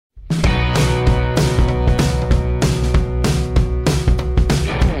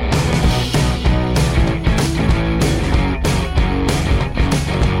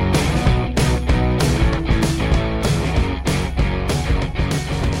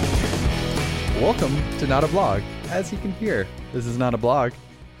Welcome to Not a Blog. As you can hear, this is Not a Blog.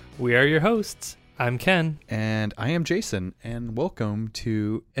 We are your hosts. I'm Ken. And I am Jason. And welcome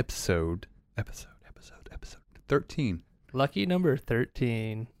to episode 13. Lucky number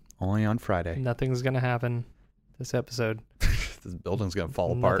 13. Only on Friday. Nothing's going to happen this episode. This building's going to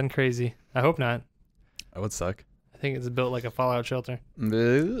fall apart. Nothing crazy. I hope not. That would suck. I think it's built like a fallout shelter.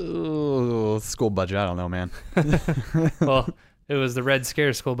 Ooh, school budget, I don't know, man. Well, it was the Red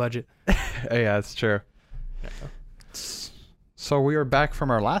Scare school budget. Yeah, that's true. So we were back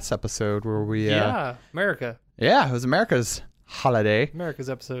from our last episode where we... America. Yeah, it was America's holiday. America's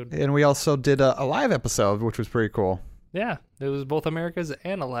episode. And we also did a live episode, which was pretty cool. Yeah, it was both America's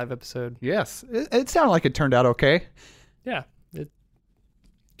and a live episode. Yes, it sounded like it turned out okay. Yeah.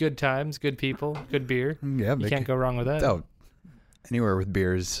 Good times, good people, good beer. Yeah, you can't go wrong with that. Oh, anywhere with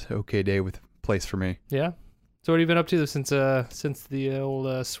beer is okay day with place for me. Yeah. So what have you been up to since the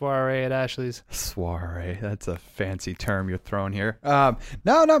old soiree at Ashley's? Soiree, that's a fancy term you're throwing here. No,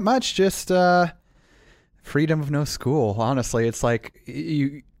 not much. Just freedom of no school. Honestly, it's like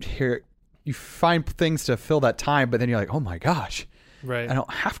you find things to fill that time, but then you're like, oh my gosh, right? I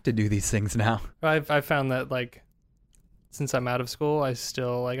don't have to do these things now. I've found that like. Since I'm out of school, I'm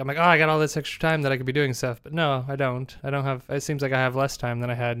like, oh, I got all this extra time that I could be doing stuff. But no, I don't. It seems like I have less time than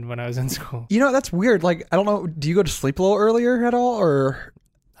I had when I was in school. You know, that's weird. Like, I don't know. Do you go to sleep a little earlier at all, or?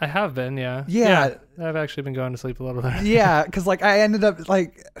 I have been, yeah. Yeah. I've actually been going to sleep a little bit. Yeah, because like I ended up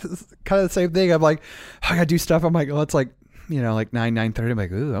like kind of the same thing. I'm like, oh, I gotta do stuff. I'm like, well, it's like, like 9:30. I'm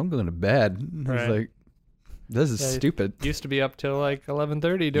like, ooh, I'm going to bed. Right. I was like, this is stupid. Used to be up till like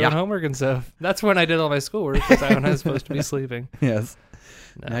 11:30 doing homework and stuff. That's when I did all my schoolwork because I was supposed to be sleeping. Yes.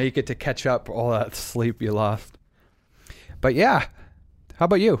 No. Now you get to catch up all that sleep you lost. But yeah, how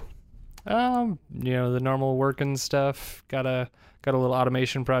about you? The normal working stuff. Got a little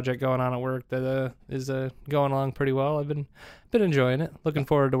automation project going on at work that is going along pretty well. I've been enjoying it. Looking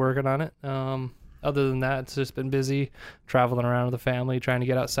forward to working on it. Other than that, it's just been busy traveling around with the family, trying to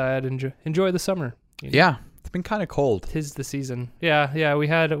get outside and enjoy the summer. Yeah. It's been kind of cold. 'Tis the season. Yeah. We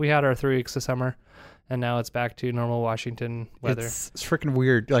had our 3 weeks of summer, and now it's back to normal Washington weather. It's freaking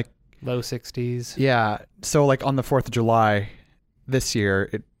weird. Like low 60s. Yeah. So like on the 4th of July this year,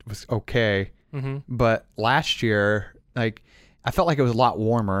 it was okay. Mm-hmm. But last year, like I felt like it was a lot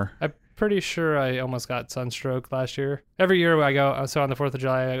warmer. I'm pretty sure I almost got sunstroke last year. Every year I go, so on the 4th of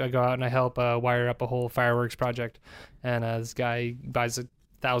July, I go out and I help wire up a whole fireworks project, and this guy buys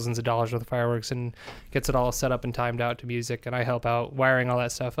thousands of dollars worth of fireworks and gets it all set up and timed out to music, and I help out wiring all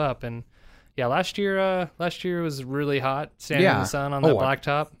that stuff up. And yeah, last year was really hot, standing in the sun on that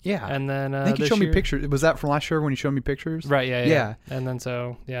blacktop. Yeah, and then I think you showed me pictures. Was that from last year when you showed me pictures? Right. Yeah. And then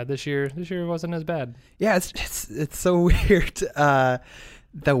this year wasn't as bad. Yeah, it's so weird.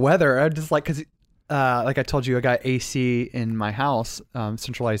 The weather, I just like because. Like I told you, I got AC in my house,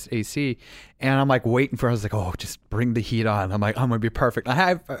 centralized AC, and I'm like waiting for it. I was like, oh, just bring the heat on. I'm like, I'm going to be perfect. I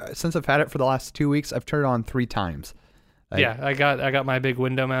have, since I've had it for the last 2 weeks, I've turned it on 3 times. I got my big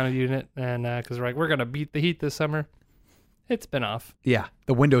window mounted unit, and because we're going to beat the heat this summer. It's been off. Yeah,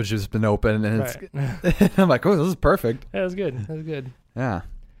 the window's just been open, and it's, I'm like, oh, this is perfect. Yeah, it was good. Yeah.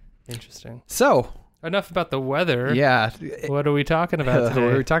 Interesting. So. Enough about the weather. Yeah. What are we talking about today?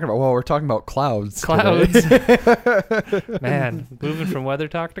 What are we talking about? Well, we're talking about clouds. Man, moving from weather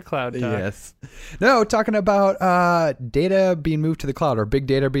talk to cloud talk. Yes. No, talking about data being moved to the cloud, or big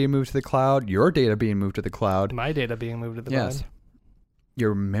data being moved to the cloud, your data being moved to the cloud. My data being moved to the cloud.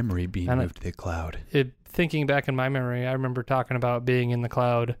 Your memory being moved to the cloud. Thinking back in my memory, I remember talking about being in the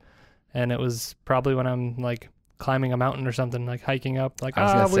cloud, and it was probably when I'm like climbing a mountain or something, like hiking up. Like I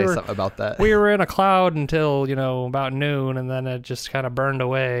was going to say something about that. We were in a cloud until, about noon, and then it just kind of burned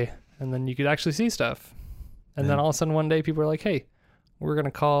away, and then you could actually see stuff. And then all of a sudden one day people were like, hey, we're going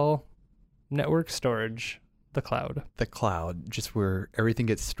to call network storage the cloud. The cloud, just where everything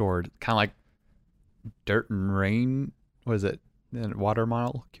gets stored, kind of like dirt and rain. What is it? And water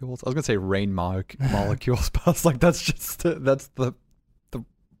molecules? I was going to say rain molecules, but I was like, that's the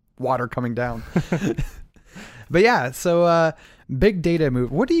water coming down. But yeah, so big data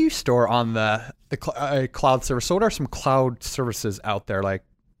move. What do you store on the cloud service? So what are some cloud services out there? Like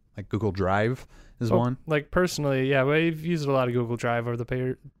Google Drive is one. Like personally, yeah, we've used a lot of Google Drive over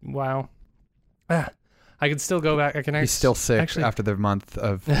the while. I can still go back. He's still sick after the month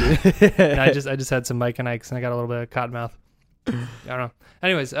of. I just had some Mike and Ike's and I got a little bit of cotton mouth. I don't know.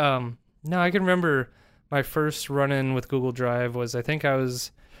 Anyways, no, I can remember my first run-in with Google Drive was I think I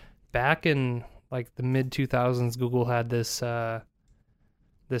was back in like the mid 2000s. Google had this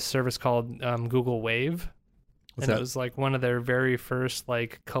service called Google Wave, What's and that? it was like one of their very first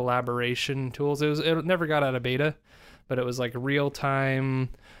like collaboration tools. It never got out of beta, but it was like real time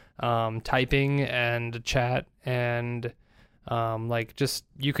typing and chat and like just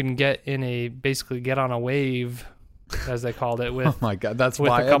you can basically get on a wave, as they called it, with Oh my god, that's with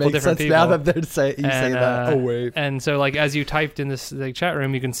why a it couple makes different sense now people. that you say that. Oh wait. And so like as you typed in this like chat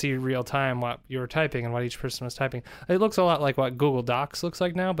room, you can see real time what you were typing and what each person was typing. It looks a lot like what Google Docs looks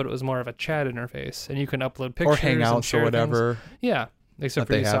like now, but it was more of a chat interface, and you can upload pictures Or and Hangouts share or whatever. things. Yeah, except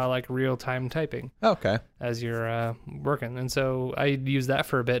that for you they saw have. like real time typing Okay. as you're working. And so I used that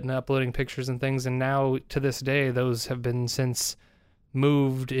for a bit and uploading pictures and things. And now to this day, those have been since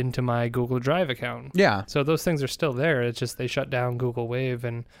moved into my Google Drive account. Yeah. So those things are still there. It's just they shut down Google Wave,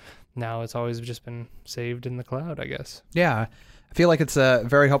 and now it's always just been saved in the cloud, I guess. Yeah. I feel like it's a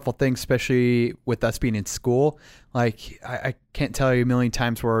very helpful thing, especially with us being in school. Like, I can't tell you a million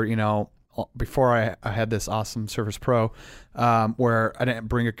times where, before I had this awesome Surface Pro, where I didn't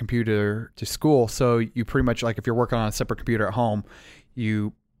bring a computer to school. So you pretty much, like, if you're working on a separate computer at home,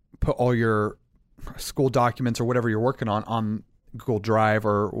 you put all your school documents or whatever you're working on Google Drive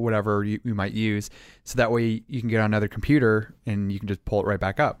or whatever you might use. So that way you can get on another computer and you can just pull it right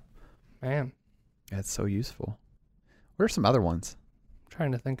back up. Man, That's so useful. What are some other ones? I'm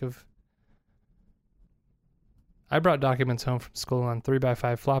trying to think of. I brought documents home from school on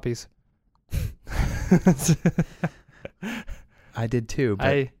 3x5 floppies. I did too. But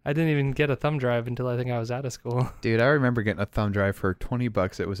I didn't even get a thumb drive until I think I was out of school. dude, I remember getting a thumb drive for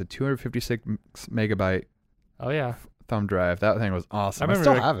 $20. It was a 256 megabyte Oh yeah, thumb drive. That thing was awesome. I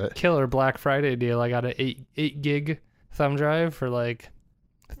remember still have it. killer Black Friday deal. I got an 8 gig thumb drive for like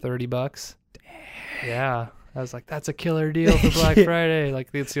 $30. Yeah, I was like, that's a killer deal for Black Friday.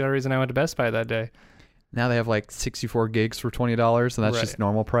 Like that's the only reason I went to Best Buy that day. Now they have like 64 gigs for $20, and that's Right. just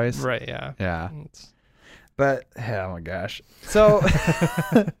normal price. Right? Yeah. Yeah. It's- But oh my gosh. So,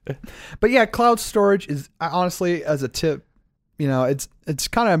 but yeah, cloud storage is honestly, as a tip, it's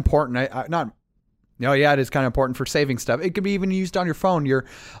kind of important. It is kind of important for saving stuff. It can be even used on your phone. A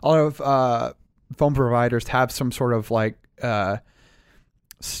lot of phone providers have some sort of like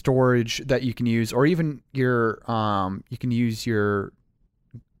storage that you can use, or even you can use your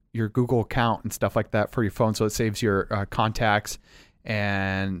Google account and stuff like that for your phone, so it saves your contacts.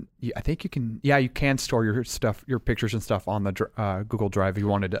 And I think you can store your stuff, your pictures and stuff on the Google Drive if you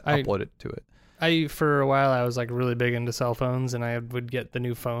wanted to upload it to it. For a while I was like really big into cell phones, and I would get the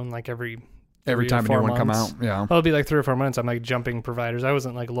new phone like every Time a new one come months. out. Yeah. Well, it'd be like 3 or 4 months. I'm like jumping providers. I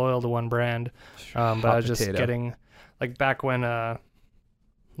wasn't like loyal to one brand, but I was just potato. getting like back when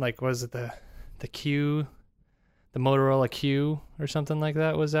like was it the Q, the Motorola Q or something like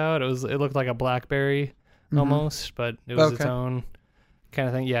that was out. It looked like a BlackBerry almost, but it was its Okay. own kind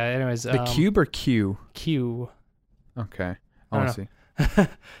of thing. Yeah. Anyways, The Cube or Q? Q. Okay. I I don't want to see.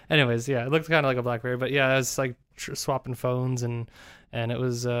 Anyways, yeah, it looked kind of like a BlackBerry, but yeah, I was like swapping phones, and it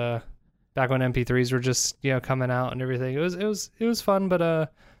was back when MP3s were just coming out and everything. It was fun,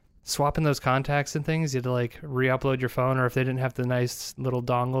 but swapping those contacts and things, you had to like re-upload your phone, or if they didn't have the nice little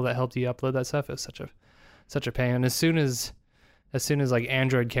dongle that helped you upload that stuff, it was such a pain. And as soon as like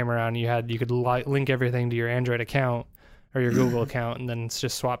Android came around, you could link everything to your Android account or your Google account, and then it's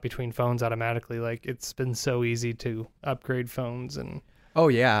just swap between phones automatically. Like it's been so easy to upgrade phones. And Oh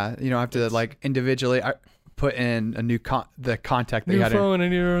yeah, I have to like individually put in a new the contact that you new had. phone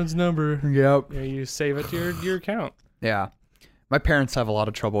and your own number. Yep. You save it to your account. Yeah. My parents have a lot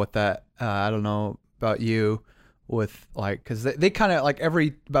of trouble with that. I don't know about you, with like, because they kind of like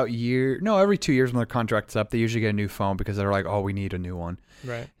every 2 years when their contract's up, they usually get a new phone because they're like, oh, we need a new one.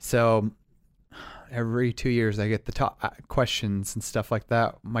 Right. So every 2 years I get the top questions and stuff like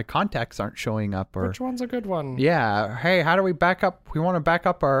that. My contacts aren't showing up, or Which one's a good one? yeah, hey, how do we back up? We want to back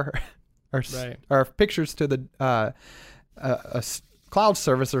up our Right. our pictures to the cloud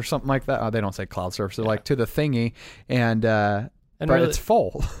service or something like that. Oh, they don't say cloud service. They're like to the thingy, and but really, it's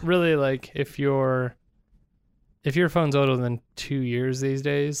full. really, like if your phone's older than 2 years these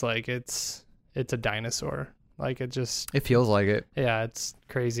days, like it's a dinosaur. Like it feels like it. yeah, it's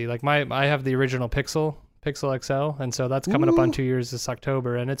crazy. Like I have the original Pixel XL, and so that's coming up on 2 years this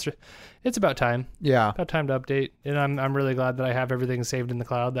October, and it's about time. Yeah. About time to update. And I'm really glad that I have everything saved in the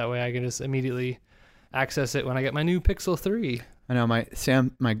cloud. That way I can just immediately access it when I get my new Pixel 3. I know my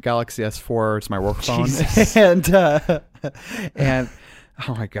Galaxy S4 is my work phone, Jesus. and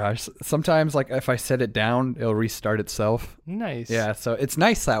oh my gosh, sometimes like if I set it down, it'll restart itself. Nice. Yeah, so it's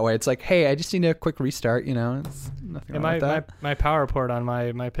nice that way. It's like, hey, I just need a quick restart. It's nothing And wrong with that. my power port on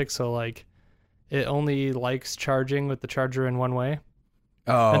my Pixel, like it only likes charging with the charger in one way.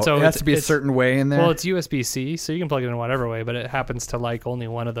 Oh, And so it has it's- to be a it's- certain way in there. Well, it's USB-C, so you can plug it in whatever way, but it happens to like only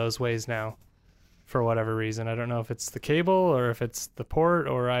one of those ways now, for whatever reason. I don't know if it's the cable or if it's the port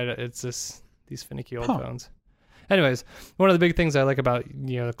it's just these finicky old phones. Anyways, one of the big things I like about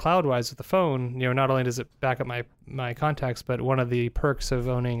the cloud-wise with the phone, not only does it back up my contacts, but one of the perks of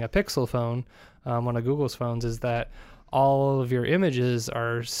owning a Pixel phone, one of Google's phones, is that all of your images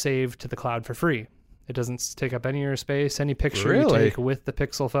are saved to the cloud for free. It doesn't take up any of your space. Any picture you Really? take with the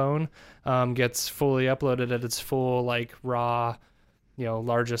Pixel phone gets fully uploaded at its full, like, raw,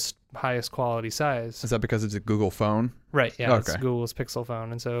 largest, highest quality size. Is that because it's a Google phone? Right, yeah, it's Okay. Google's Pixel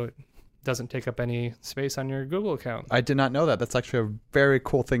phone, and so it doesn't take up any space on your Google account. I did not know that. That's actually a very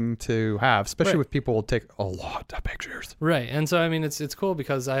cool thing to have, especially Right. with people who take a lot of pictures. Right, and so, I mean, it's cool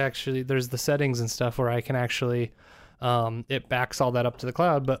because there's the settings and stuff where I can actually, it backs all that up to the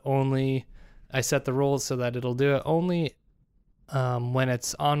cloud, but only, I set the rules so that it'll do it only when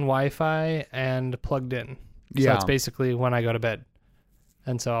it's on Wi-Fi and plugged in. So Yeah. it's basically when I go to bed.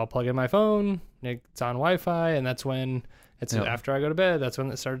 And so I'll plug in my phone, it's on Wi-Fi, and that's when it's Yep. after I go to bed, that's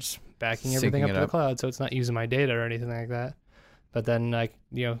when it starts backing everything Syncing up it to the up. cloud. So it's not using my data or anything like that. But then, like,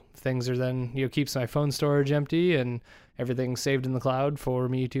 things are then, keeps my phone storage empty and everything's saved in the cloud for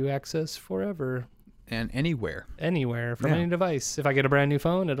me to access forever, And anywhere. anywhere, from Yeah. any device. If I get a brand new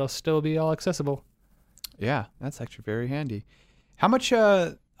phone, it'll still be all accessible. Yeah, that's actually very handy. How much,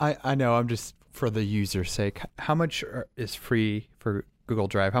 I know, I'm just for the user's sake, how much is free for Google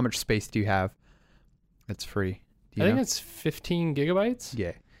Drive? How much space do you have that's free? Do I you think know? it's 15 gigabytes.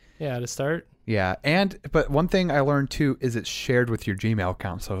 Yeah. Yeah, to start. Yeah. But one thing I learned too is it's shared with your Gmail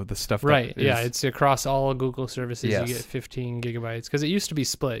account. So the stuff Right. that Yeah, is- it's across all Google services. Yes. You get 15 gigabytes because it used to be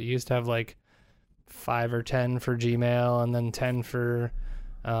split. You used to have like 5 or 10 for Gmail and then 10 for,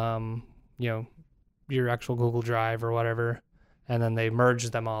 your actual Google Drive or whatever. And then they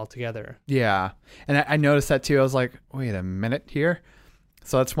merged them all together. Yeah. And I noticed that too. I was like, wait a minute here.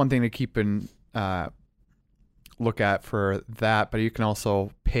 So that's one thing to keep in look at for that. But you can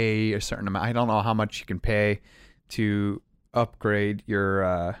also pay a certain amount. I don't know how much you can pay to upgrade your.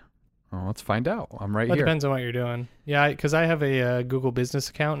 Well, let's find out. I'm right Well, it here. depends on what you're doing. Yeah, because I have a Google Business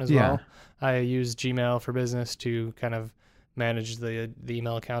account as Yeah. well. I use Gmail for Business to kind of manage the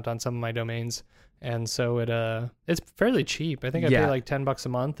email account on some of my domains, and so it's fairly cheap. I think I Yeah. pay like $10 a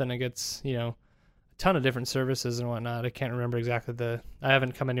month, and it gets a ton of different services and whatnot. I can't remember exactly I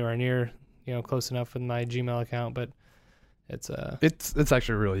haven't come anywhere near close enough with my Gmail account, but it's It's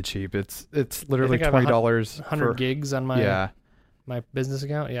actually really cheap. It's literally I think I have $20 100 for gigs on my yeah. my business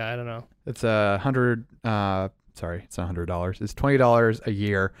account. Yeah, I don't know. It's $100. Sorry, it's not $100. It's $20 a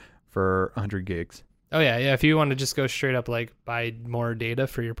year for 100 gigs. Oh yeah. If you want to just go straight up like buy more data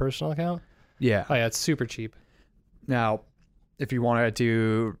for your personal account, Yeah. oh yeah, it's super cheap. Now, if you want to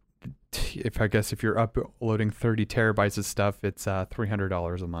do, if you're uploading 30 terabytes of stuff, it's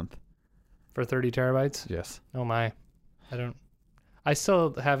 $300 a month. For 30 terabytes? Yes. Oh my. I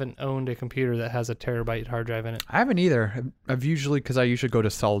still haven't owned a computer that has a terabyte hard drive in it. I haven't either. I've usually, because I usually go to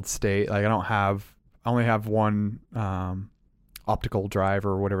solid state. Like I only have one optical drive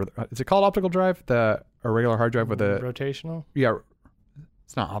or whatever. Is it called optical drive? A regular hard drive with a rotational? yeah.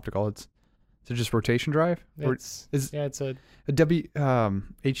 It's not optical. Is it just rotation drive? Or It's is it's a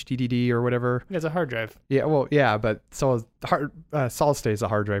HDD or whatever? it's a hard drive. Yeah. Well, yeah, but solid state is a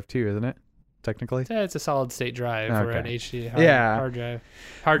hard drive too, isn't it? Technically. Yeah, it's a solid state drive or an Okay. HD Yeah. hard drive.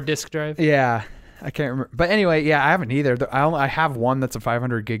 Hard disk drive. Yeah, I can't remember. But anyway, yeah, I haven't either. I have one that's a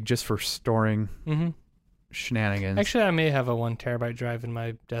 500 gig just for storing Mm-hmm. shenanigans. Actually, I may have a 1 terabyte drive in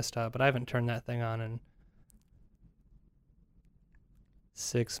my desktop, but I haven't turned that thing on in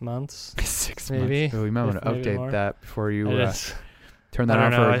 6 months. 6 maybe, months. Oh, you might want to if maybe update more. that before you I just- turn I that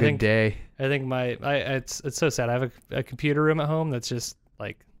on don't for know. a I good think- day. I think it's so sad. I have a computer room at home that's just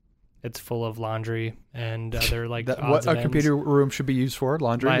like it's full of laundry and other like That, odds what and a ends. computer room should be used for?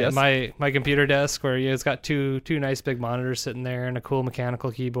 Laundry. My, Yes. my computer desk where it's got two nice big monitors sitting there and a cool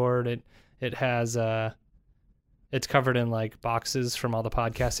mechanical keyboard. It has it's covered in like boxes from all the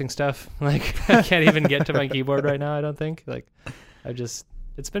podcasting stuff. Like I can't even get to my keyboard right now. I don't think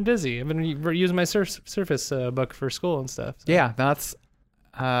it's been busy. I've been using my Surface book for school and stuff. So. Yeah, that's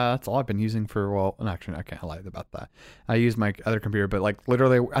all I've been using for. Well, actually, I can't lie about that. I use my other computer, but like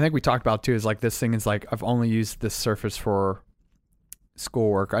literally, I think we talked about too. Is like this thing is like I've only used this Surface for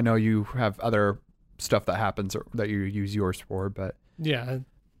schoolwork. I know you have other stuff that happens or that you use yours for, but Yeah,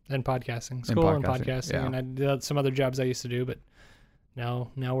 and podcasting, school and podcasting, yeah. and I did some other jobs I used to do, but now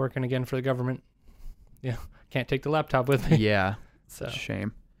working again for the government. Yeah, can't take the laptop with me. yeah, it's So a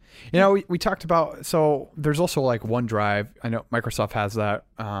shame. You know, we talked about, so there's also like OneDrive. I know Microsoft has that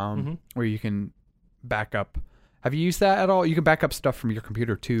where you can back up. Have you used that at all? You can back up stuff from your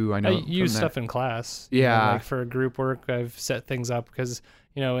computer too. I know. I use stuff in class. Yeah. Like for group work, I've set things up because,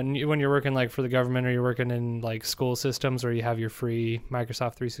 when you're working like for the government or you're working in like school systems where you have your free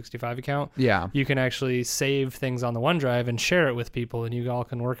Microsoft 365 account, Yeah. you can actually save things on the OneDrive and share it with people, and you all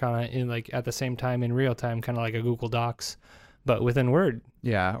can work on it in like at the same time in real time, kind of like a Google Docs, but within Word.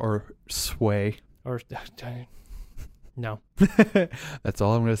 Yeah. Or Sway. Or no. That's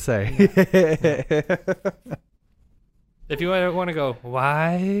all I'm going to say. If you want to go,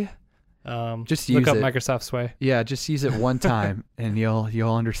 why? Just look use up it. Microsoft Sway. Yeah, just use it one time and you'll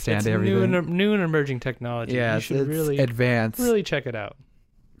understand It's everything. new and emerging technology. Yeah, You should it's really advanced. really check it out.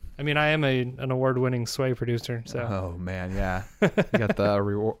 I mean, I am an award-winning Sway producer, so Oh man, yeah, you got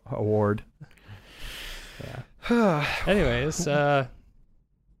the award. yeah. Anyways, ready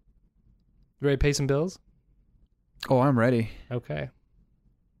to pay some bills? Oh, I'm ready. Okay.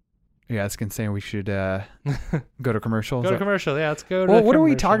 You guys can say we should go to commercial. Go to commercial. Yeah, let's go to Well, what are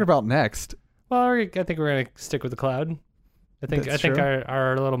we commercial. talking about next? Well, I think we're gonna stick with the cloud. I think That's true. true.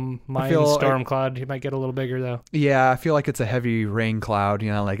 our little feel storm cloud, he might get a little bigger though. Yeah, I feel like it's a heavy rain cloud.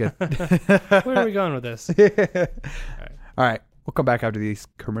 Like it. Where are we going with this? All right, we'll come back after these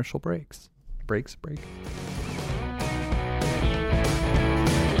commercial breaks. Break.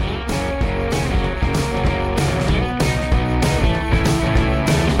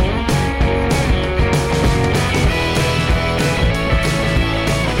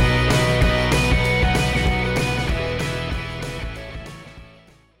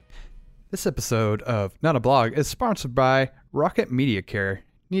 This episode of Not a Blog is sponsored by Rocket Media Care.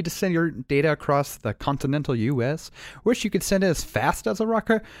 Need to send your data across the continental U.S.? Wish you could send it as fast as a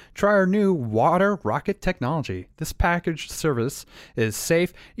rocket? Try our new water rocket technology. This package service is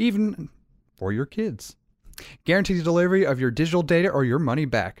safe even for your kids. Guaranteed delivery of your digital data or your money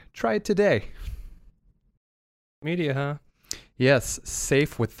back. Try it today. Media, huh? Yes,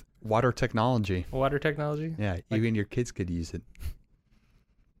 safe with water technology. Water technology? Yeah, Like- even your kids could use it.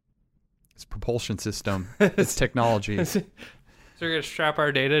 It's propulsion system. It's technology. So we're going to strap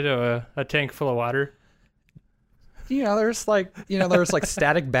our data to a tank full of water? There's like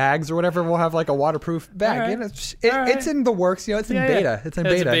static bags or whatever. We'll have like a waterproof bag. All right. And it's All right. in the works. It's in Yeah, beta. yeah. It's in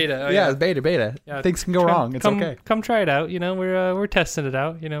It's beta. beta. Oh, yeah, yeah. it's beta. Yeah. Things can go wrong. It's okay. Come try it out. We're testing it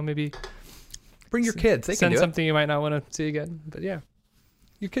out. Maybe Bring your kids. They can send do something you might not want to see again. But yeah. it.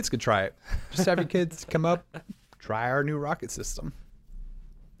 Your kids could try it. Just have your kids come up, try our new rocket system.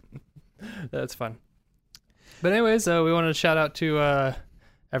 That's fun. But anyways, we wanted to shout out to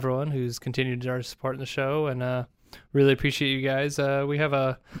everyone who's continued our support in the show, and really appreciate you guys. We have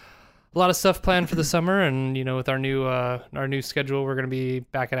a lot of stuff planned for the summer, and with our new schedule, we're going to be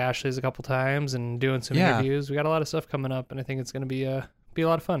back at Ashley's a couple times and doing some Yeah. interviews. We got a lot of stuff coming up, and I think it's going to be a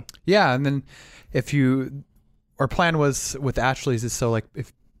lot of fun. Yeah, and then our plan was with Ashley's is so like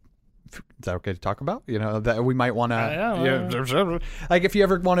if is that okay to talk about? That we might want to. Like if you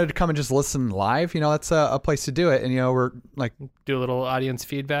ever wanted to come and just listen live, that's a place to do it. And we're like, Do a little audience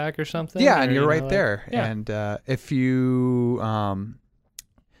feedback or something. yeah, or, and you're right like- there. yeah. And if you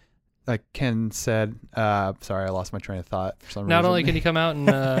like Ken said, sorry, I lost my train of thought for some reason. Not only can you come out and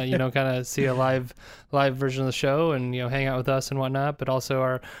kind of see a live version of the show and hang out with us and whatnot, but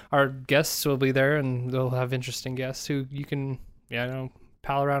also our guests will be there, and they'll have interesting guests who you can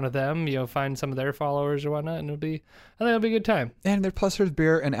pal around with them, find some of their followers or whatnot, and I think it'll be a good time. And plus there's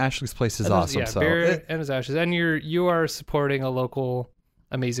beer, and Ashley's place is And there's- awesome. Yeah, so beer and his ashes, and you are supporting a local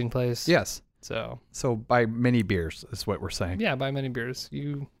amazing place. yes. So buy many beers is what we're saying. yeah, buy many beers.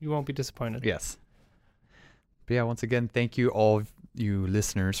 You won't be disappointed. Yes. But yeah, once again, thank you all of you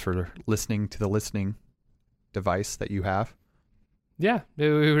listeners for listening to the listening device that you have. Yeah, we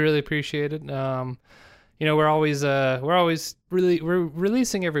really appreciate it. We're always we're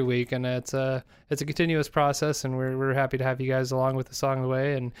releasing every week, and it's a continuous process, and we're happy to have you guys along with us along the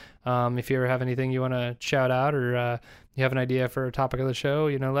way. And if you ever have anything you want to shout out, or you have an idea for a topic of the show,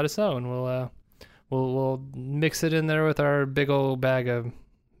 let us know, and we'll mix it in there with our big old bag of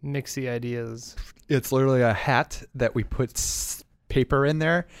mixy ideas. It's literally a hat that we put paper in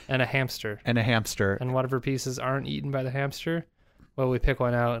there And a hamster. and a hamster. And whatever pieces aren't eaten by the hamster, well, we pick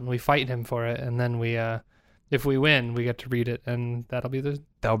one out and we fight him for it, and then we if we win, we get to read it, and that'll be the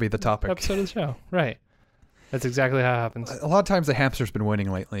That'll be the topic. episode of the show. Right. That's exactly how it happens. A lot of times the hamster's been winning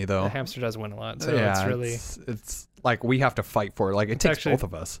lately, though. The hamster does win a lot, so yeah, it's really it's like we have to fight for it. Like it takes actually- both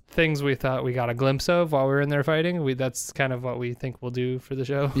of us. things we thought we got a glimpse of while we were in there fighting. That's kind of what we think we'll do for the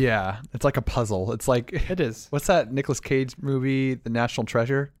show. Yeah, it's like a puzzle. It's like It is. what's that Nicolas Cage movie, The National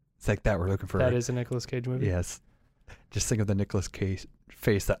Treasure? It's like that we're looking for. That is a Nicolas Cage movie. Yes. Just think of the Nicolas Cage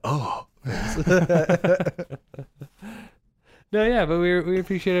face that, oh. No, yeah, but we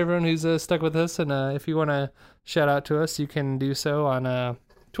appreciate everyone who's stuck with us. And if you want to shout out to us, you can do so on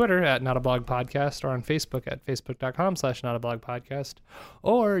Twitter at Not a Blog Podcast, or on Facebook at facebook.com/notablogpodcast,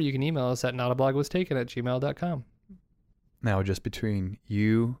 or you can email us at notablogwastaken@gmail.com. Now, just between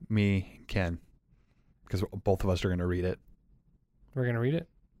you, me, and Ken, because both of us are going to read it. We're going to read it?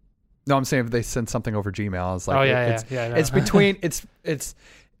 No, I'm saying if they send something over Gmail, it's like, no. it's between, it's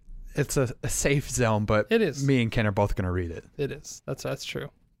a safe zone, but it is. Me and Ken are both going to read it. It is. That's true.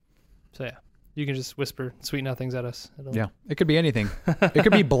 So yeah, you can just whisper sweet nothings at us. Yeah, it could be anything. It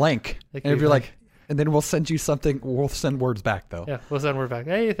could be blank. And if you're like, and then we'll send you something. We'll send words back though. Yeah, we'll send word back.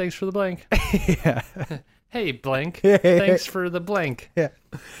 Hey, thanks for the blank. Yeah. Hey, blank. Thanks for the blank. Yeah.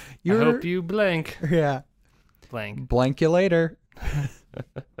 I hope you blank. Yeah. Blank. Blank you later.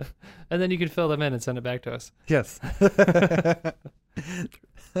 And then you can fill them in and send it back to us. Yes.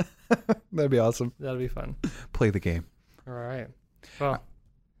 That'd be awesome. That'll be fun. Play the game. All right. Well,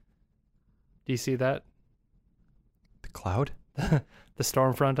 do you see that? The cloud? The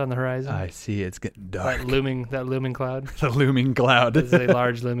storm front on the horizon? I see. It's getting dark. That looming cloud? The looming cloud. It's a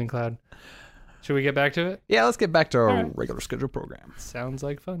large looming cloud. Should we get back to it? Yeah, let's get back to our All right. regular scheduled program. Sounds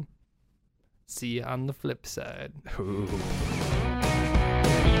like fun. See you on the flip side. Ooh.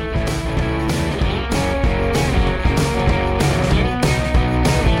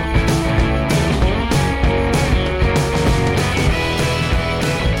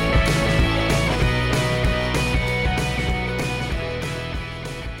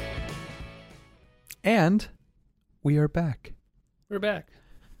 And we are back. We're back.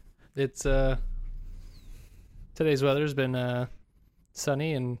 It's today's weather's been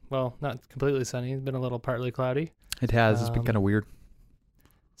sunny and, well, not completely sunny. It's been a little partly cloudy. It has. It's been kind of weird.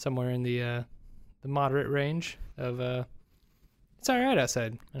 Somewhere in the moderate range of it's all right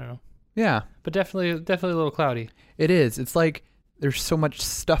outside. I don't know. Yeah. But definitely a little cloudy. It is. It's like there's so much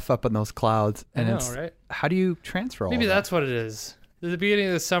stuff up in those clouds, and I know, it's right? how do you transfer all Maybe of that? that's what it is. At the beginning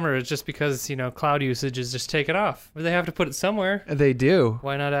of the summer, it's just because, cloud usage is just take it off. But they have to put it somewhere. They do.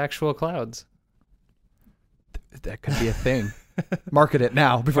 Why not actual clouds? That could be a thing. Market it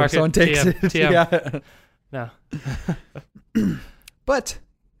now before Market someone takes TM, it. TM. Yeah. No. But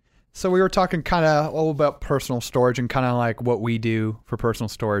so we were talking kind of all about personal storage and kind of like what we do for personal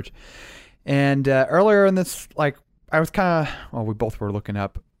storage. And earlier in this, like I was kind of, well, we both were looking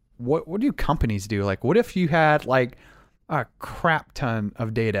up what do companies do? Like, what if you had like a crap ton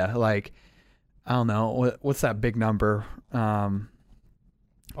of data? Like, I don't know, what's that big number? A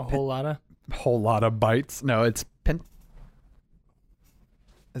whole lot of bytes. No, it's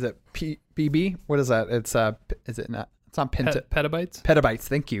is it PB? What is that? It's is it not? It's not petabytes. Petabytes.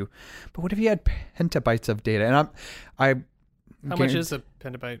 Thank you. But what if you had petabytes of data? And How much is a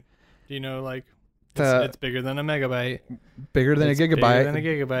petabyte? Do you know, like, it's bigger than a megabyte. Bigger than a gigabyte. Bigger than a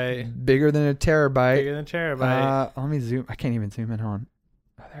gigabyte. Bigger than a terabyte. Bigger than a terabyte. Let me zoom. I can't even zoom in on.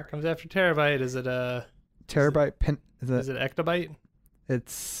 There comes after terabyte. Is it a terabyte? Is it ectobyte?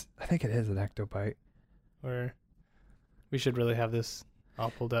 I think it is an ectobyte. Or we should really have this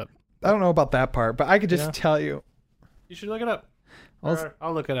all pulled up. I don't know about that part, but I could just tell you. You should look it up.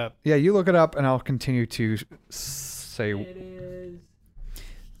 I'll look it up. Yeah, you look it up, and I'll continue to say. It is.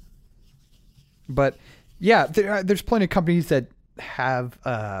 But yeah, there's plenty of companies that have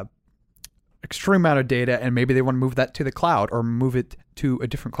extreme amount of data, and maybe they want to move that to the cloud or move it to a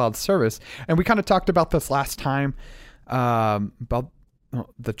different cloud service. And we kind of talked about this last time about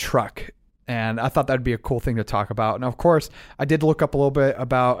the truck, and I thought that'd be a cool thing to talk about. And of course, I did look up a little bit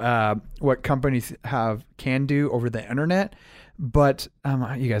about what companies can do over the internet. But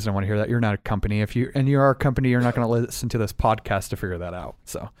you guys don't want to hear that. You're not a company. If you are a company, you're not going to listen to this podcast to figure that out.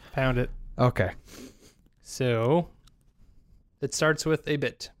 So found it. Okay. So it starts with a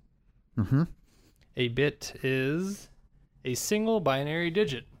bit. Mm-hmm. A bit is a single binary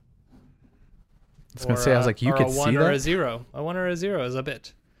digit. I was going to say, I was like, you could see that? A 1 or a 0. A 1 or a 0 is a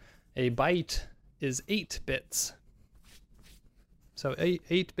bit. A byte is 8 bits. So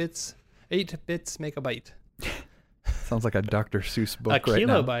 8 bits make a byte. Sounds like a Dr. Seuss book right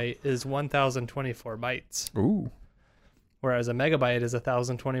now. A kilobyte is 1024 bytes. Ooh. Whereas a megabyte is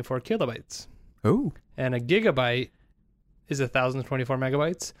 1024 kilobytes. Ooh. And a gigabyte is 1024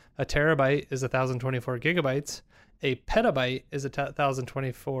 megabytes. A terabyte is 1024 gigabytes. A petabyte is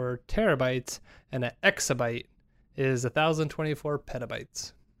 1024 terabytes. And an exabyte is 1024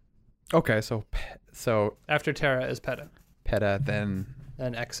 petabytes. Okay, so after tera is peta. Peta, then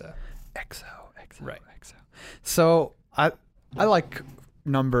And exa. exo. Right. Exo. So I like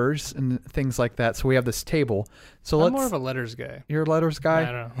numbers and things like that. So we have this table. So I'm more of a letters guy. You're a letters guy?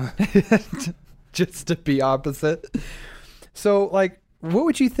 I don't know. Just to be opposite. So, like, what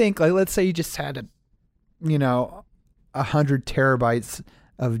would you think? Like, let's say you just had 100 terabytes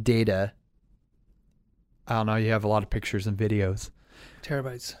of data. I don't know. You have a lot of pictures and videos.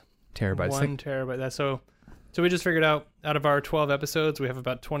 Terabytes. 1 terabyte. That's so we just figured out of our 12 episodes, we have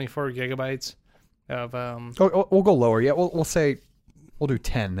about 24 gigabytes of. We'll go lower. Yeah, we'll say we'll do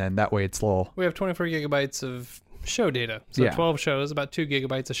 10 then. That way it's a little. We have 24 gigabytes of show data. So Yeah. 12 shows, about 2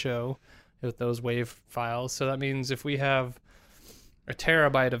 gigabytes a show with those WAV files. So that means if we have a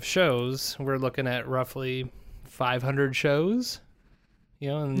terabyte of shows, we're looking at roughly 500 shows.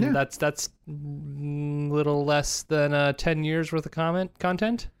 And Yeah. that's a little less than 10 years worth of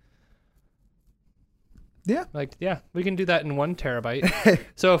content. Yeah. We can do that in 1 terabyte.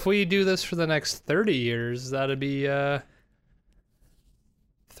 So if we do this for the next 30 years, that'd be 3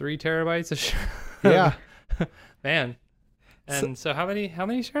 terabytes a show. Yeah. Man. And so how many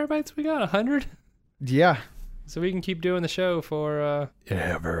terabytes we got? 100? Yeah. So we can keep doing the show for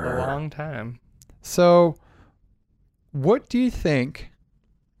Ever. a long time. So, what do you think?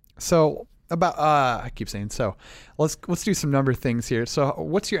 So about I keep saying so. Let's do some number things here. So,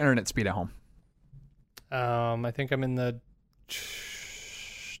 what's your internet speed at home? I think I'm in the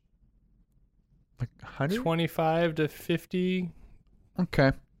Like 100? 25 to 50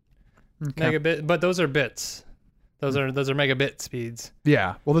 Okay. megabit, but those are bits. Those are megabit speeds,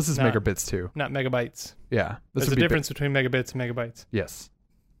 Yeah. Well, this is Not- megabits too. not megabytes. Yeah. This There's would a be difference between megabits and megabytes. Yes.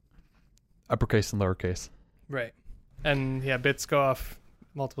 Uppercase and lowercase. Right. And bits go off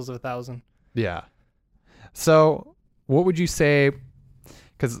multiples of 1,000. Yeah. So, what would you say?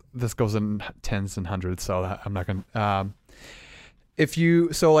 Because this goes in tens and hundreds, so I'm not going to. If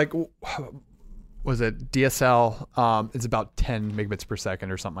you, so like, was it DSL? It's about 10 megabits per second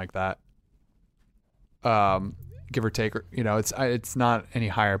or something like that. Give or take, it's not any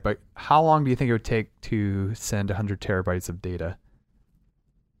higher, but how long do you think it would take to send 100 terabytes of data?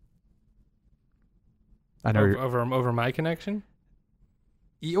 I know. Over my connection?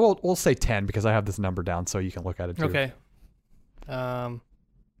 We'll say 10 because I have this number down so you can look at it too. Okay.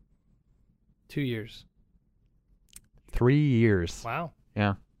 2 years. 3 years. Wow.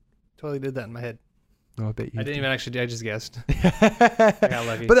 Yeah. Totally did that in my head. Oh, I bet you I didn't did. even actually. I just guessed. I got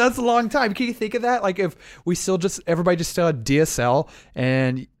lucky. But that's a long time. Can you think of that? Like if we everybody just still had DSL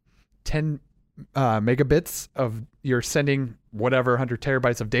and 10 megabits of you're sending whatever 100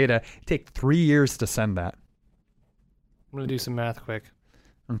 terabytes of data, it'd take 3 years to send that. I'm going to do some math quick.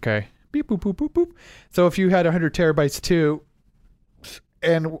 Okay. Beep, boop, boop, boop, boop. So if you had 100 terabytes too,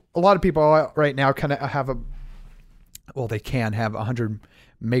 and a lot of people right now kind of have they can have 100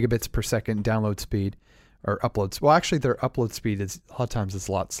 megabits per second download speed or uploads. Well, actually their upload speed is a lot of times it's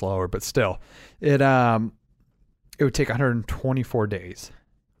a lot slower, but still it would take 124 days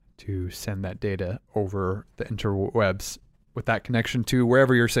to send that data over the interwebs with that connection to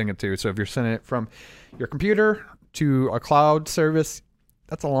wherever you're sending it to. So if you're sending it from your computer to a cloud service,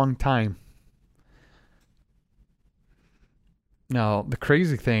 that's a long time. Now, the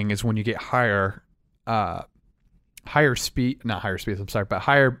crazy thing is when you get higher amounts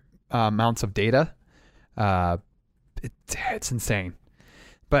of data, it's insane.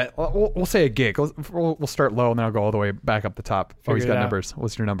 But we'll say a gig. We'll start low and then I'll go all the way back up the top. Oh, he's got numbers.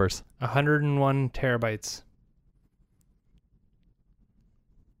 What's your numbers? 101 terabytes.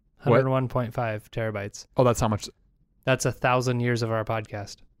 What? 101.5 terabytes. Oh, that's how much. That's 1,000 years of our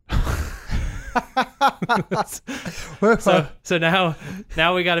podcast. So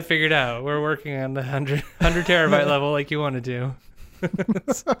now we got to figure it out. We're working on the 100 terabyte level like you want to do.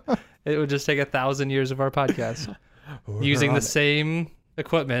 It would just take 1,000 years of our podcast using the same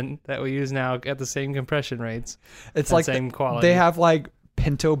equipment that we use now at the same compression rates. It's and like same quality. They have like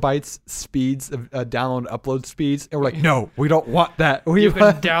pentobytes speeds of download upload speeds, and we're like, no, we don't want that. You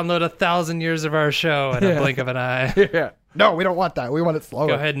can download 1,000 years of our show in a blink of an eye. Yeah. No, we don't want that. We want it slower.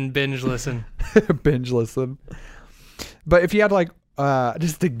 Go ahead and binge listen. Binge listen. But if you had like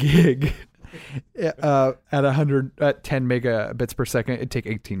just a gig at 10 megabits per second, it'd take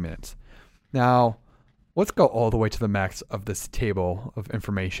 18 minutes. Now, let's go all the way to the max of this table of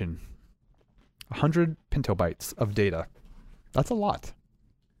information. 100 pentobytes of data. That's a lot.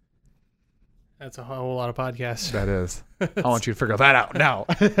 That's a whole lot of podcasts. That is. I want you to figure that out now.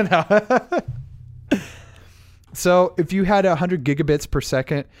 So if you had 100 gigabits per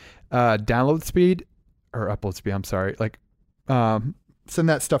second download speed or upload speed, I'm sorry, like send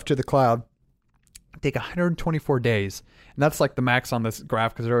that stuff to the cloud, take 124 days. And that's like the max on this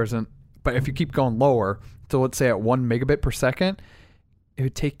graph because there isn't. But if you keep going lower, so let's say at 1 megabit per second, it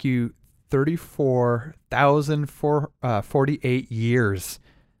would take you 34,048 years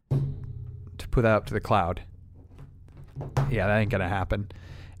to put that up to the cloud. Yeah, that ain't gonna happen.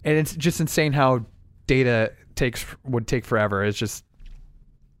 And it's just insane how data would take forever. It's just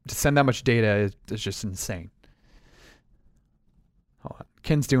to send that much data is just insane. Hold on.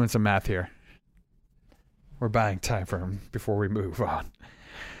 Ken's doing some math here. We're buying time for him before we move on.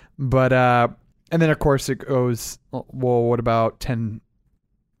 But and then of course it goes, well, what about 10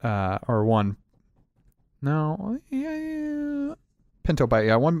 or 1? No, yeah. Petabyte,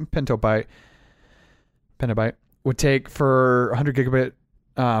 yeah, 1 petabyte would take for 100 gigabit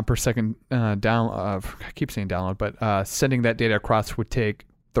per second I keep saying download, but sending that data across would take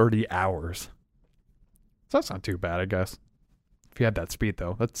 30 hours. So that's not too bad, I guess. If you had that speed,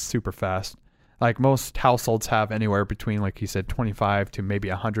 though, that's super fast. Like most households have anywhere between, like you said, 25 to maybe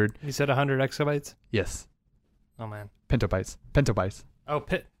 100. You said 100 exabytes? Yes. Oh, man. Petabytes. Oh,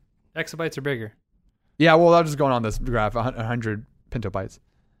 exabytes are bigger. Yeah, well, I'm just going on this graph, 100 petabytes.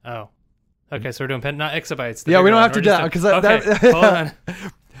 Oh. Okay, so we're doing not exabytes. Yeah, we don't have to do that because okay, hold on.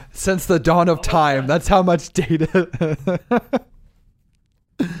 Since the dawn of time, that's how much data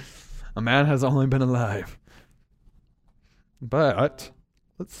a man has only been alive. But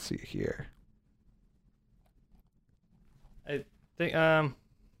let's see here. I think hold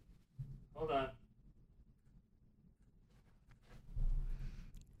on.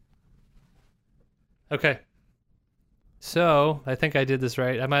 Okay. So, I think I did this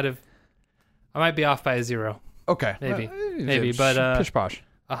right. I might be off by a 0. Okay. Maybe, but pish posh.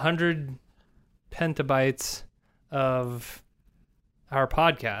 100 petabytes of our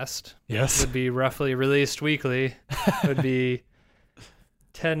podcast Yes. would be roughly released weekly. Would be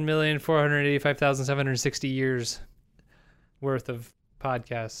 10,485,760 years worth of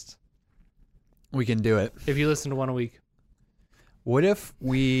podcasts. We can do it. If you listen to one a week. What if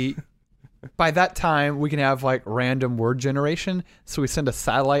we, by that time, we can have like random word generation? So we send a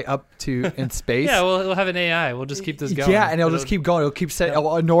satellite up to in space. Yeah, we'll have an AI. We'll just keep this going. Yeah, and it'll just keep going. It'll keep saying,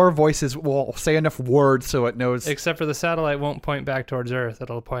 Nora voices will say enough words so it knows. Except for the satellite won't point back towards Earth.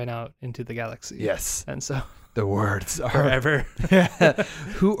 It'll point out into the galaxy. Yes. And so The words are forever.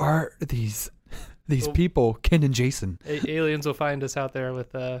 Who are these people, Ken and Jason? Aliens will find us out there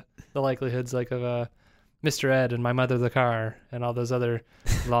with the likelihoods like of Mr. Ed and My Mother the Car and all those other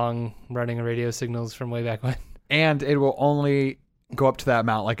long running radio signals from way back when. And it will only go up to that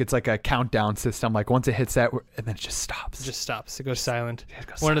amount. Like it's like a countdown system. Like once it hits that, and then it just stops. It just stops. It goes silent. It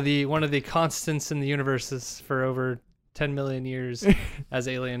goes One of the constants in the universe is for over 10 million years as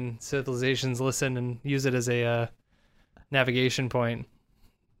alien civilizations listen and use it as a navigation point.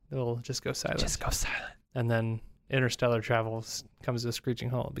 It'll just go silent. Just go silent. And then interstellar travel comes to a screeching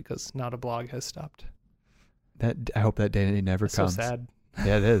halt because not a blog has stopped. I hope that day never It's comes. so sad.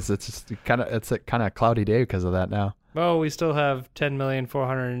 Yeah, it is. It's just it's a kind of cloudy day because of that now. Well, we still have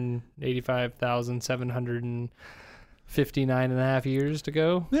 10,485,759.5 years to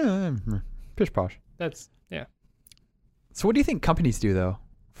go. Yeah, pish posh. That's, yeah. So what do you think companies do though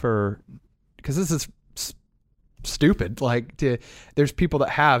because this is stupid. Like there's people that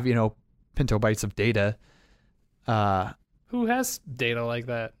have, petabytes of data. Who has data like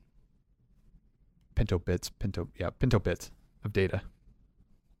that? Pinto bits of data.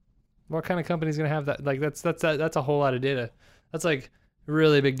 What kind of company is going to have that? Like that's a whole lot of data. That's like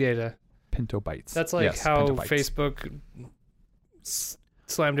really big data. Pinto bytes. That's like Yes, how petabytes. Facebook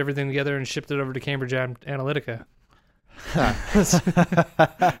slammed everything together and shipped it over to Cambridge Analytica.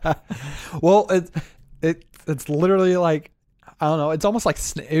 Well, it's literally like, I don't know. It's almost like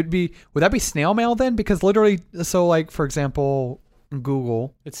would that be snail mail then? Because literally, so like for example,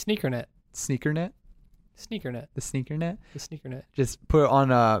 Google, It's SneakerNet. SneakerNet, the SneakerNet, just put it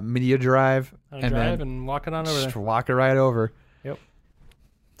on a media drive On a drive and walk it on over just there. walk it right over.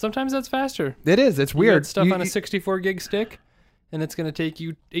 Sometimes that's faster. It is. It's weird. You get stuff on a 64 gig stick, and it's going to take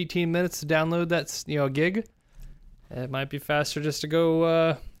you 18 minutes to download that a gig. It might be faster just to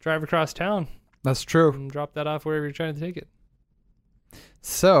go drive across town That's true. and drop that off wherever you're trying to take it.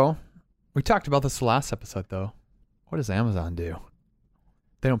 So, we talked about this last episode, though. What does Amazon do?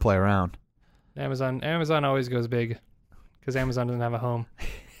 They don't play around. Amazon always goes big because Amazon doesn't have a home,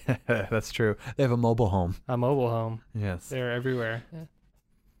 That's true. They have a mobile home. a mobile home. Yes. They're everywhere. Yeah.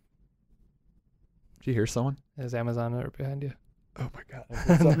 Did you hear someone? There's Amazon right behind you. Oh my god!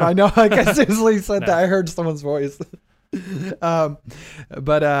 I know. Like I seriously said No. that. I heard someone's voice. They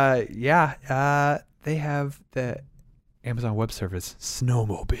have the Amazon Web Service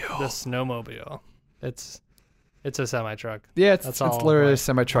Snowmobile. The snowmobile. It's It's a semi truck. Yeah, it's That's all literally a white.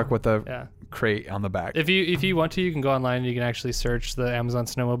 semi truck with a Yeah. crate on the back. If you want to, you can go online and you can actually search the Amazon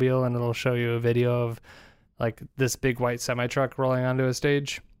snowmobile and it'll show you a video of like this big white semi truck rolling onto a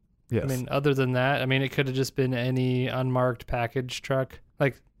stage. Yes. I mean, other than that, I mean, it could have just been any unmarked package truck,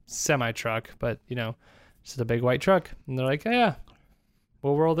 like semi truck, but just a big white truck. And they're like, yeah,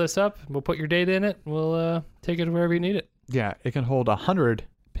 we'll roll this up. We'll put your data in it. We'll take it wherever you need it. Yeah, it can hold 100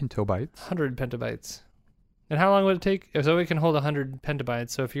 petabytes. 100 petabytes. And how long would it take? So it can hold 100 petabytes.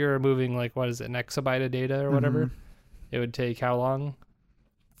 So if you're moving like, what is it, an exabyte of data or whatever, it would take how long?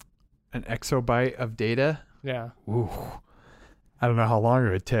 An exabyte of data? Yeah. Ooh. I don't know how long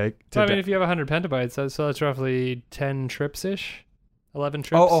it would take. Well, I mean, if you have 100 petabytes, that's roughly 10 trips-ish, 11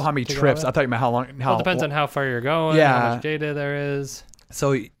 trips. Oh, how many to go trips? out. I thought you meant how long. Well, it depends on how far you're going, Yeah. how much data there is.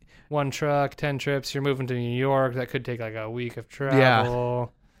 So, One truck, 10 trips. You're moving to New York. That could take like a week of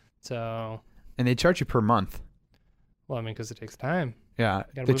travel. So, and they charge you per month. well, I mean, because it takes time. Yeah,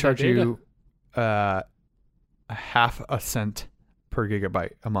 gotta they move that charge data. you a half a cent per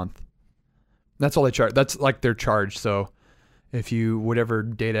gigabyte a month. That's all they charge. That's like their charge. So if you whatever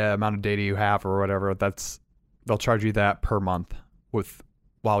amount of data you have or whatever, they'll charge you that per month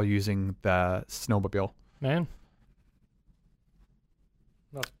while using the snowmobile. Man.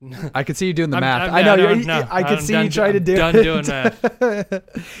 I could see you doing the I'm- math. I'm- I know. yeah, you no, I could I'm see done- you trying to I'm do done it. doing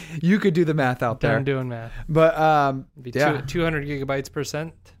math. You could do the math out there. Done doing math. But It'd be yeah. 200 gigabytes per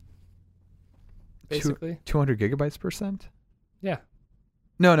cent, basically. 200 gigabytes per cent? Yeah.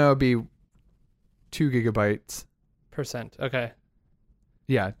 No, it'd be 2 gigabytes. Percent. Okay.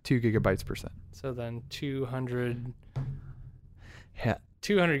 Yeah, 2 gigabytes per cent. So then 200 Yeah.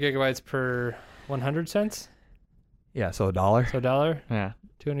 200 gigabytes per 100 cents. Yeah, so $1. So $1. Yeah.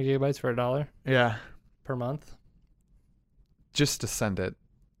 200 gigabytes for $1 Yeah. per month. Just to send it.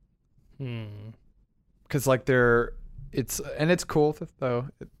 Hmm. Because like it's cool though.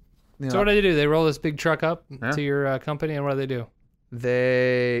 So what do they do? They roll this big truck up Yeah. to your company, and what do they do?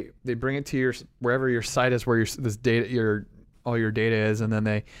 They bring it to your wherever your site is, where all your data is, and then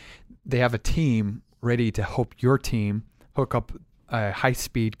they have a team ready to help your team hook up a high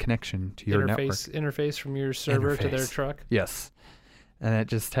speed connection to your network. Interface from your server to their Interface. truck. Yes, and it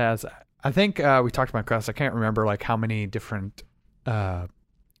just has. I think we talked about class. I can't remember like how many different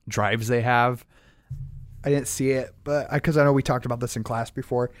drives they have. I didn't see it, but because I know we talked about this in class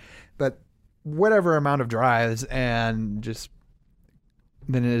before, but whatever amount of drives, and just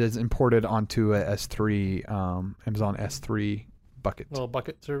then it is imported onto a S3 Amazon S3 bucket. Little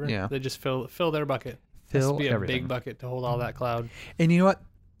bucket server. Yeah. They just fill their bucket. Has Fill to be a everything. big bucket to hold all that cloud. And you know what?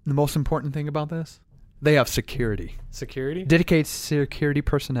 The most important thing about this, they have security. Security. Dedicated security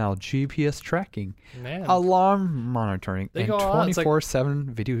personnel, GPS tracking, Man. alarm monitoring, They and go all out. It's like- 24/7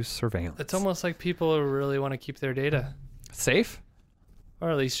 video surveillance. It's almost like people really want to keep their data, safe. or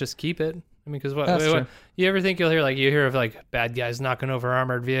at least just keep it. I mean, because That's true. you ever think you hear of like bad guys knocking over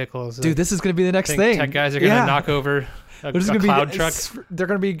armored vehicles? Dude, this is going to be the next think thing. tech guys are going to Yeah. knock over a There's gonna cloud be, truck. They're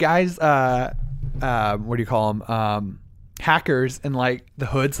going to be guys, what do you call them? Hackers in like the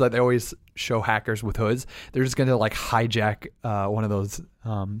hoods. Like they always show hackers with hoods. They're just going to like hijack one of those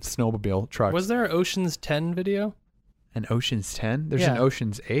snowmobile trucks. Was there Ocean's 10 video? An Ocean's 10? There's an Yeah.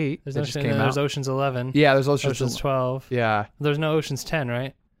 Ocean's 8 There's that just Ocean, came there's out. Ocean's 11. Yeah, there's Ocean's, Ocean's 12. Yeah. There's no Ocean's 10,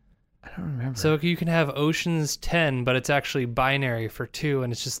 right? I don't remember. So you can have Ocean's 10, but it's actually binary for 2,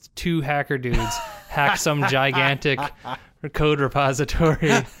 and it's just 2 hacker dudes hack some gigantic code repository.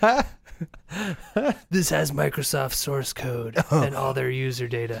 This has Microsoft source code and all their user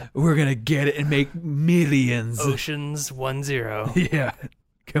data. we're going to get it and make millions. Ocean's 10, Yeah.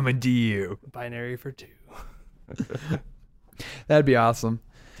 Coming to you. binary for 2. That'd be awesome.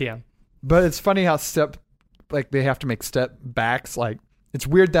 Yeah. But it's funny how they have to make step backs. Like, it's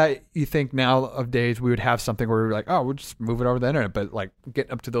weird that you think now of days we would have something where we're like, oh, we'll just move it over the internet. But like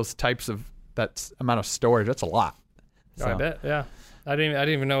getting up to those types of amount of storage, that's a lot. Oh, I bet. Yeah. I didn't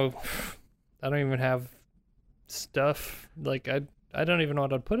even know. I don't even have stuff. Like, I don't even know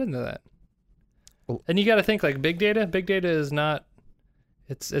what I'd put into that. Well- And you got to think like big data. Big data is not.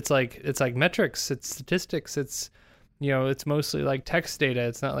 It's like metrics. It's statistics. It's it's mostly like text data.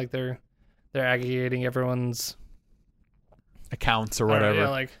 It's not like they're aggregating everyone's Accounts or I don't know, whatever. yeah,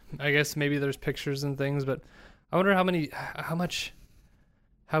 like I guess maybe there's pictures and things, but I wonder how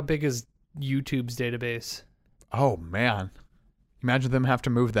big is YouTube's database? Oh man, imagine them have to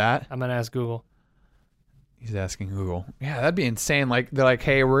move that. I'm gonna ask Google. He's asking Google. Yeah, that'd be insane. Like they're like,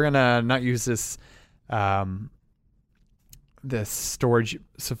 hey, we're gonna not use this, this storage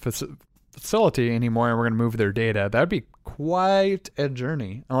facility anymore, and we're gonna move their data. That'd be quite a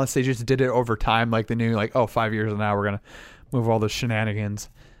journey. Unless they just did it over time, like they knew, like, oh, 5 years from now we're gonna move all the shenanigans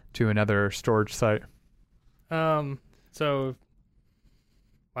to another storage site. So,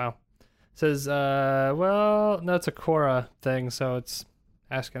 wow. It says, well, no, it's a Quora thing, so it's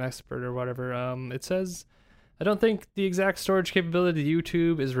Ask an Expert or whatever. It says, I don't think the exact storage capability of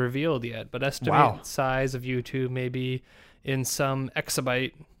YouTube is revealed yet, but estimated size of YouTube may be in some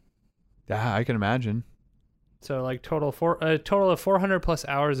exabyte. Yeah, I can imagine. So, like, total of 400 plus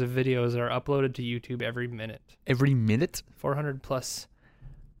hours of videos are uploaded to YouTube every minute. Every minute? 400 plus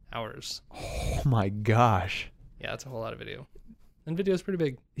hours. Oh my gosh. Yeah, that's a whole lot of video. And video is pretty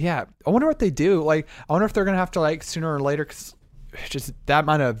big. Yeah, I wonder what they do. Like, I wonder if they're gonna have to, like, sooner or later, because just that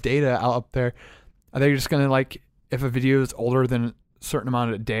amount of data out up there. Are they just gonna, like, if a video is older than a certain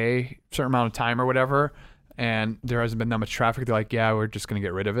amount of day, certain amount of time or whatever, and there hasn't been that much traffic, they're like, yeah, we're just gonna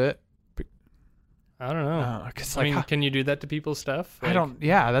get rid of it. I don't know. Like, I mean, can you do that to people's stuff? Like, I don't.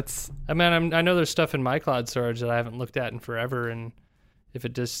 Yeah, that's. I mean, I know there's stuff in my cloud storage that I haven't looked at in forever, and if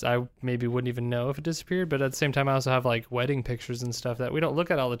it just, I maybe wouldn't even know if it disappeared. But at the same time, I also have like wedding pictures and stuff that we don't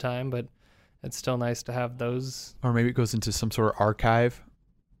look at all the time, but it's still nice to have those. Or maybe it goes into some sort of archive.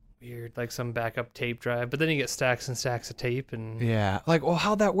 Weird, like some backup tape drive. But then you get stacks and stacks of tape, and Yeah, like, well,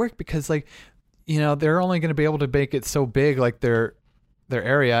 how'd that work? Because, like, you know, they're only going to be able to make it so big, like their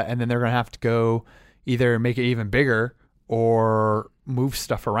area, and then they're going to have to go either make it even bigger or move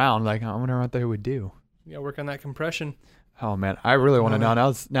stuff around. Like, I wonder what they would do. yeah, work on that compression. Oh man, I really want to know. Now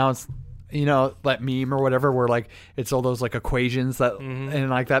it's you know, that meme or whatever where, like, it's all those, like, equations that and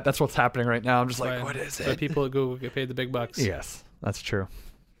like that. That's what's happening right now. I'm just like, Right. what is So it? people at Google get paid the big bucks. Yes, that's true.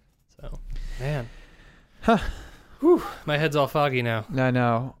 So, man. Huh. Whew, my head's all foggy now. I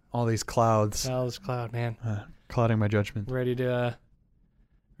know all these clouds Oh, this cloud, man. clouding my judgment. Ready to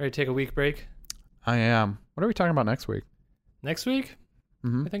take a week break? I am. What are we talking about next week? Next week?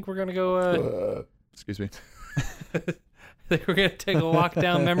 Mm-hmm. I think we're gonna go. Excuse me. I think we're gonna take a walk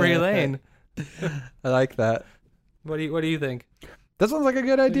down memory lane. I like that. What do you think? That sounds like a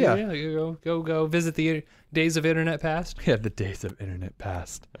good idea. Yeah, go visit the days of internet past. Yeah, the days of internet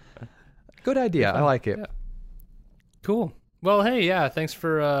past. Good idea. I like it. Yeah. Cool. Well, hey, yeah, thanks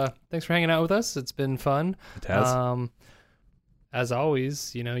for hanging out with us. It's been fun. It has. As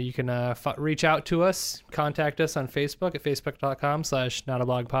always, you know, you can reach out to us, contact us on Facebook at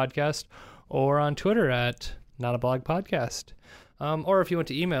facebook.com/notablogpodcast or on Twitter at notablogpodcast. Or if you want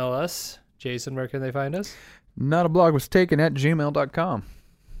to email us, Jason, where can they find us? Not a blog was taken at gmail.com.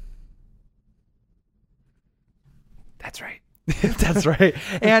 That's right. That's right.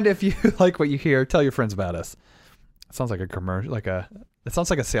 And if you like what you hear, tell your friends about us. It sounds like a commercial, it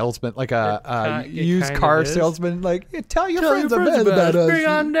sounds like a salesman, like a used car salesman. Like, hey, tell your friends about us. Bring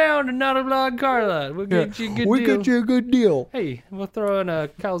on down to Not a Blog Car Lot. We'll get you a good deal. We'll get you a good deal. Hey, we'll throw in a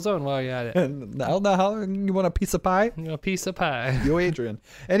calzone while you're at it. And now you want a piece of pie? A piece of pie. Yo, Adrian.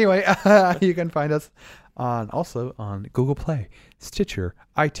 Anyway, you can find us also on Google Play, Stitcher,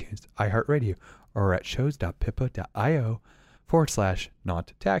 iTunes, iHeartRadio, or at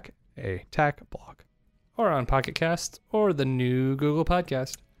shows.pippa.io/nottech, a tech blog. Or on Pocket Cast or the new Google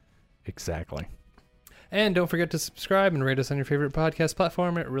Podcast. Exactly. And don't forget to subscribe and rate us on your favorite podcast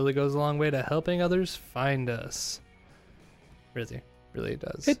platform. It really goes a long way to helping others find us. Really it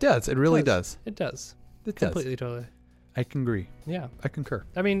does. It does. It really does. It does. It does. Completely, totally. I can agree. Yeah. I concur.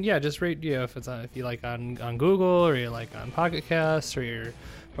 I mean, yeah, just rate, if it's if you like on Google or you like on Pocket Cast or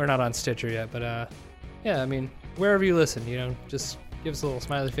we're not on Stitcher yet, but yeah, I mean, wherever you listen, just give us a little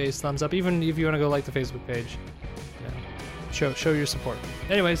smiley face, thumbs up, even if you want to go like the Facebook page. Show your support.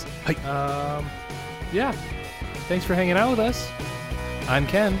 Anyways, yeah, thanks for hanging out with us. I'm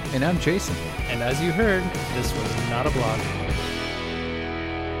Ken. And I'm Jason. And as you heard, this was not a blog.